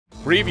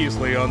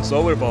Previously on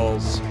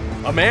SolarBalls,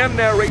 a man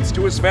narrates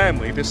to his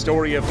family the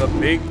story of the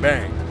Big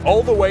Bang,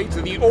 all the way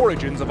to the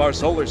origins of our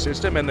solar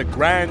system and the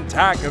grand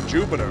attack of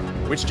Jupiter,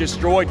 which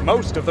destroyed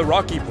most of the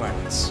rocky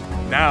planets.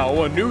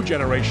 Now, a new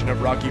generation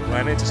of rocky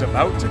planets is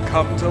about to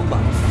come to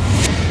life.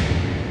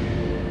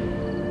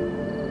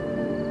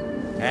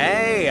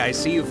 Hey, I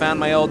see you found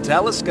my old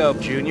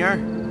telescope, Junior.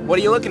 What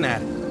are you looking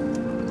at?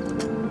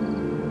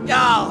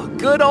 Oh,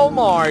 good old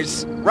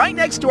Mars. Right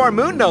next to our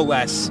moon, no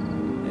less.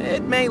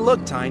 It may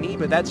look tiny,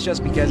 but that's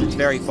just because it's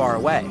very far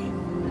away.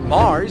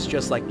 Mars,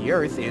 just like the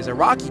Earth, is a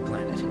rocky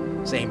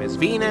planet. Same as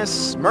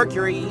Venus,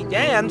 Mercury,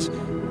 and,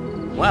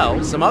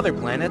 well, some other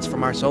planets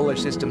from our solar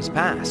system's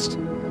past.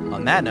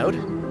 On that note,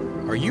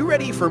 are you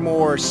ready for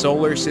more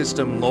solar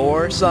system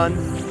lore,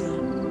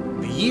 son?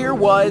 The year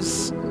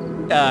was,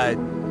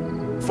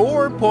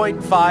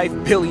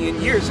 4.5 billion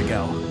years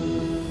ago.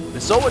 The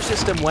solar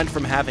system went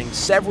from having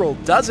several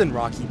dozen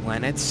rocky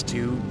planets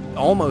to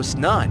almost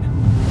none.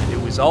 And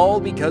it was all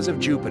because of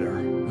Jupiter,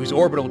 whose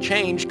orbital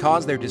change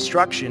caused their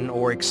destruction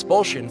or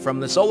expulsion from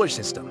the solar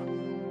system.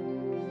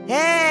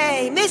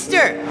 Hey,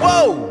 mister!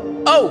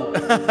 Whoa! Oh!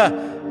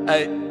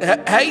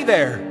 Hey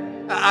there!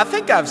 I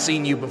think I've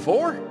seen you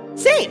before.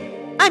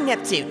 Same! I'm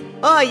Neptune.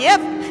 Oh,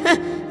 yep.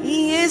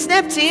 He is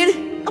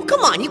Neptune. Oh,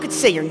 come on, you could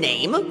say your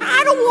name.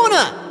 I don't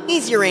wanna.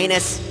 He's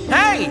Uranus.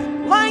 Hey!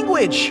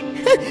 Language!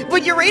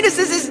 But Uranus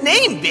is his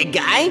name, big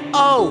guy.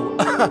 Oh!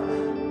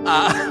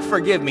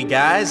 Forgive me,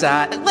 guys,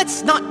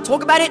 Let's not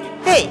talk about it.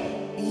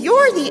 Hey,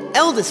 you're the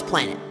eldest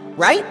planet,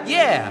 right?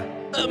 Yeah.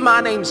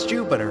 My name's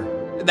Jupiter.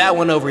 That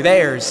one over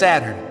there is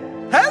Saturn.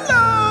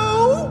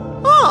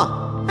 Hello!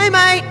 Oh, hey,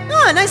 mate.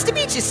 Oh, nice to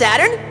meet you,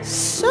 Saturn.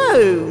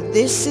 So,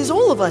 this is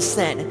all of us,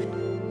 then.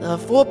 The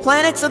 4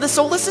 planets of the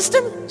solar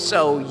system?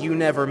 So, you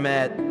never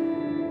met,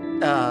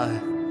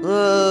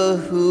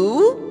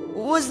 who?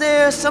 Was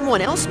there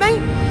someone else,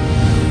 mate?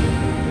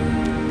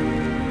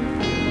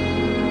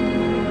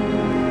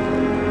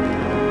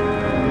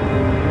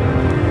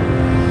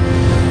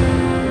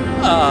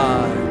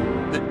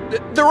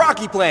 The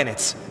rocky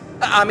planets.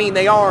 I mean,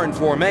 they are in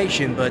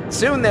formation, but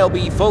soon they'll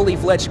be fully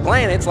fledged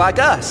planets like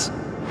us.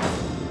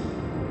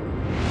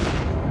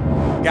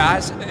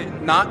 Guys,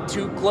 not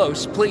too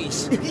close,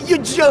 please.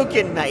 You're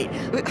joking, mate.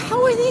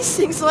 How are these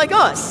things like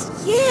us?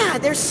 Yeah,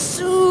 they're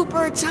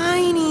super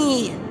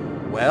tiny.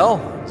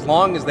 Well, as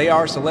long as they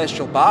are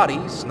celestial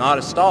bodies, not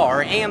a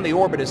star, and they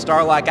orbit a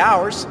star like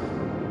ours,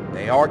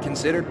 they are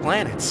considered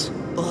planets.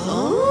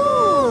 Oh.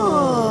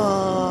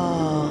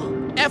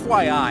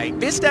 FYI,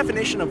 this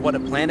definition of what a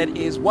planet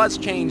is was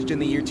changed in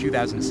the year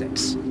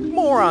 2006.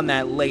 More on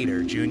that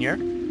later, Junior.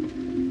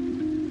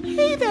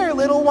 Hey there,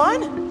 little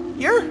one.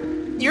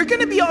 You're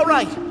gonna be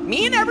alright.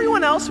 Me and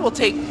everyone else will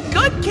take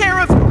good care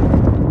of...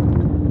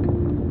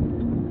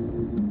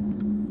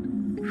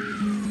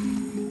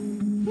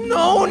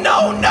 No,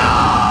 no,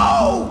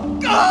 no!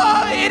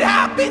 It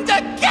happened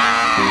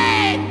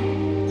again!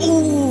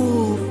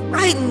 Ooh,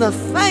 right in the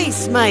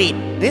face, mate.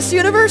 This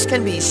universe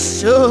can be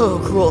so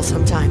cruel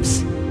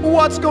sometimes.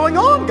 What's going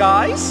on,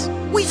 guys?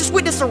 We just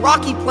witnessed a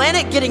rocky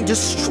planet getting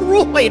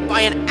destroyed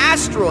by an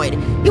asteroid.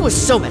 It was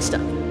so messed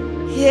up.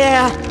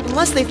 Yeah,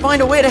 unless they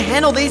find a way to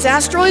handle these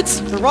asteroids,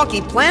 the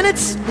rocky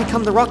planets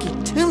become the rocky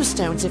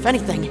tombstones, if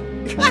anything.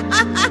 That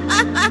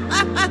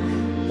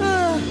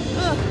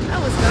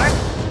was dark.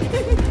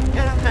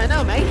 I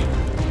know, mate.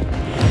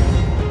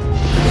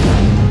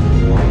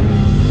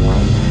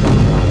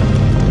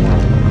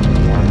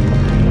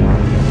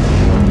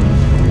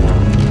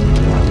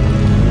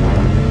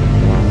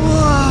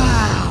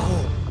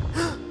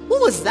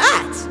 What was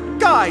that?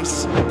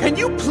 Guys, can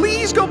you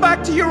please go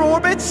back to your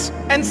orbits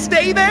and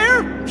stay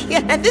there?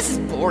 Yeah, this is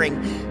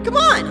boring. Come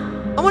on!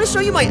 I want to show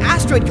you my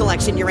asteroid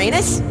collection,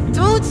 Uranus.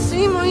 Don't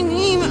say my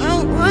name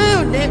out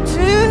loud,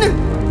 Neptune!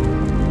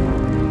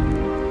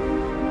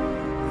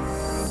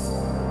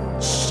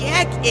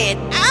 Check it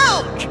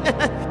out!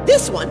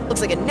 This one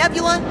looks like a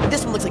nebula,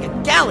 this one looks like a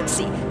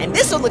galaxy, and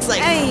this one looks like...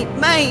 Hey,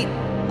 mate,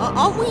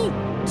 aren't we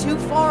too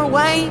far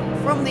away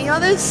from the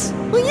others?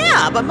 Well,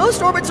 yeah, but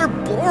most orbits are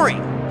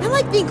boring. I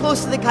like being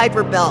close to the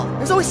Kuiper Belt.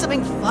 There's always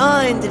something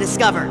fun to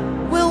discover.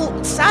 Well,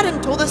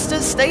 Saturn told us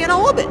to stay in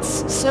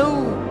orbits,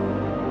 so...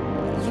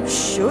 You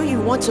sure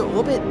you want to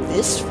orbit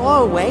this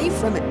far away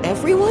from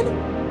everyone?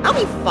 I'll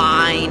be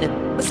fine.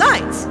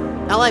 Besides,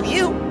 I'll have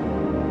you.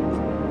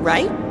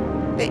 Right?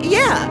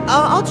 Yeah,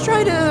 I'll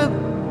try to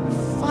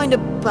find a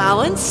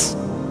balance.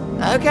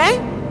 Okay?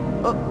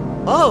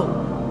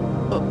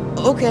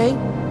 Okay.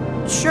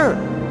 Sure.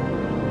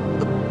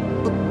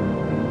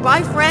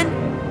 Bye, friend.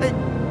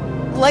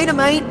 Later,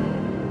 mate.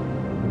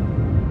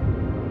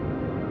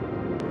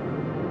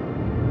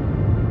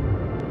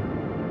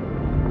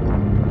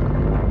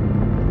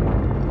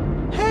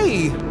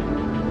 Hey,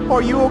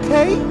 are you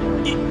okay?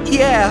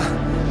 Yeah,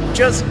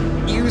 just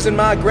using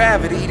my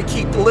gravity to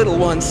keep the little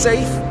ones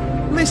safe.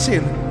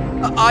 Listen,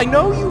 I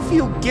know you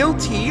feel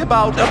guilty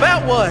about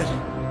what?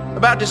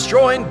 About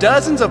destroying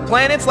dozens of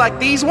planets like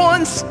these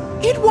ones?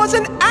 It was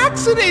an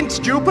accident,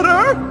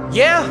 Jupiter!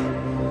 Yeah,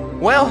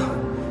 well,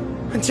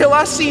 Until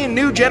I see a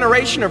new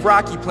generation of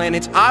rocky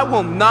planets, I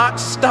will not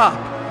stop.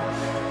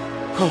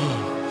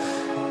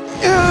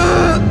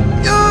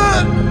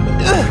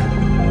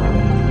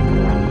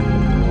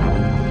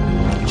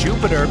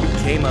 Jupiter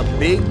became a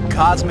big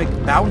cosmic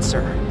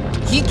bouncer.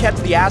 He kept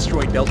the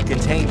asteroid belt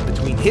contained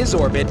between his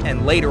orbit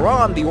and later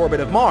on the orbit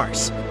of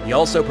Mars. He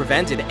also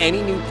prevented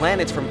any new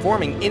planets from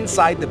forming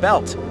inside the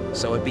belt,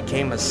 so it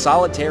became a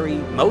solitary,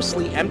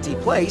 mostly empty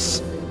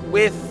place,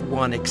 with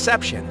one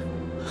exception.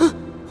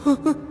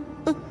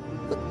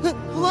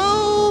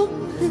 Hello?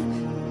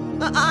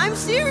 I'm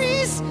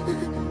serious.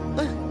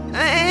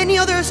 Any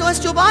other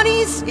celestial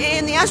bodies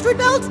in the asteroid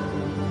belt?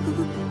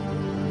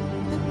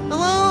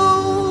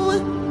 Hello?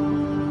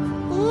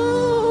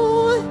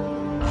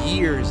 Hello?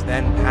 Years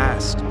then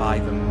passed by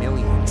the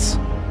millions.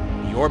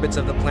 The orbits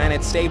of the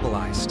planet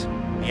stabilized.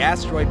 The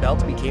asteroid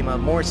belt became a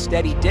more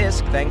steady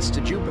disk thanks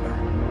to Jupiter.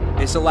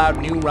 This allowed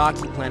new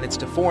rocky planets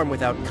to form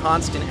without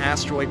constant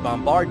asteroid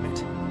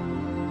bombardment.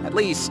 At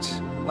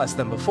least, less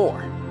than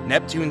before.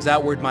 Neptune's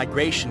outward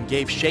migration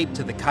gave shape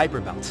to the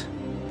Kuiper Belt,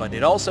 but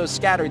it also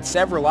scattered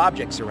several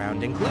objects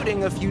around,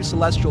 including a few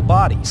celestial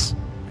bodies.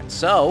 And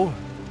so,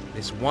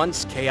 this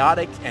once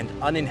chaotic and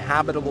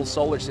uninhabitable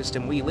solar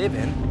system we live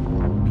in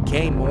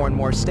became more and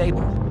more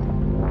stable.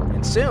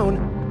 And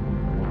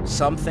soon,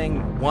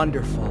 something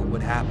wonderful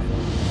would happen.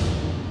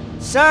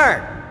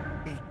 Sir,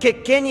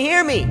 can you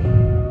hear me?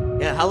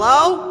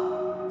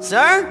 Hello?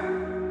 Sir?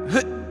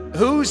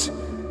 Who's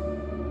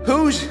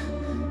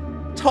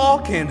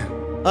talking?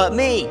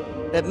 Me,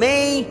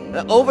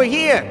 over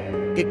here.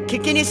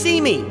 Can you see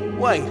me?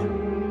 Wait,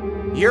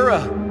 you're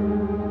a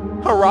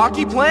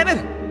rocky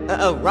planet?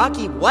 A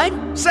rocky what?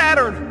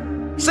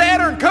 Saturn!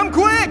 Saturn, come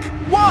quick!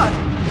 What?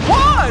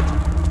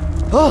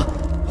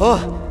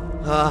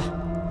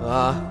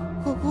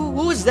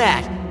 Who's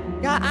that?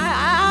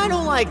 I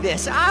don't like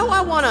this.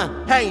 I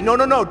wanna... Hey, no,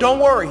 don't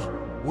worry.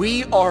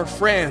 We are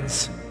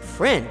friends.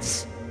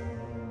 Friends?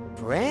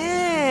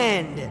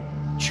 Friend?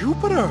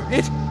 Jupiter,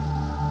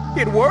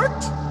 it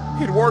worked?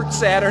 It worked,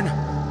 Saturn.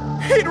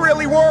 It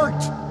really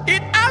worked.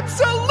 It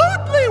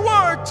absolutely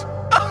worked!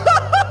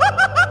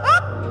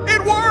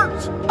 It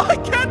worked! I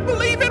can't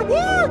believe it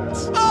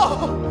worked!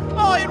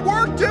 Oh, it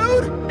worked,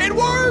 dude! It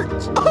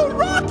worked! A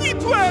rocky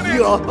planet!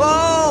 Yo,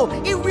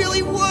 it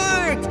really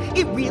worked!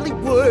 It really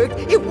worked!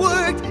 It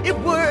worked! It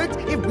worked!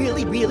 It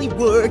really, really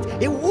worked!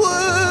 It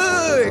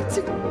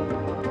worked!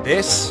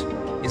 This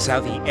is how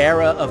the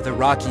era of the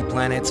rocky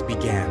planets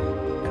began.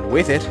 And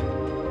with it,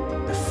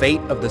 the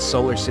fate of the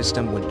solar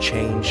system would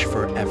change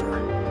forever.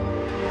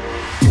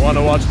 Want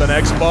to watch the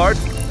next part?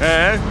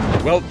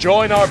 Well,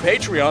 join our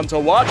Patreon to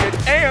watch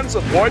it and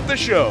support the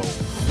show.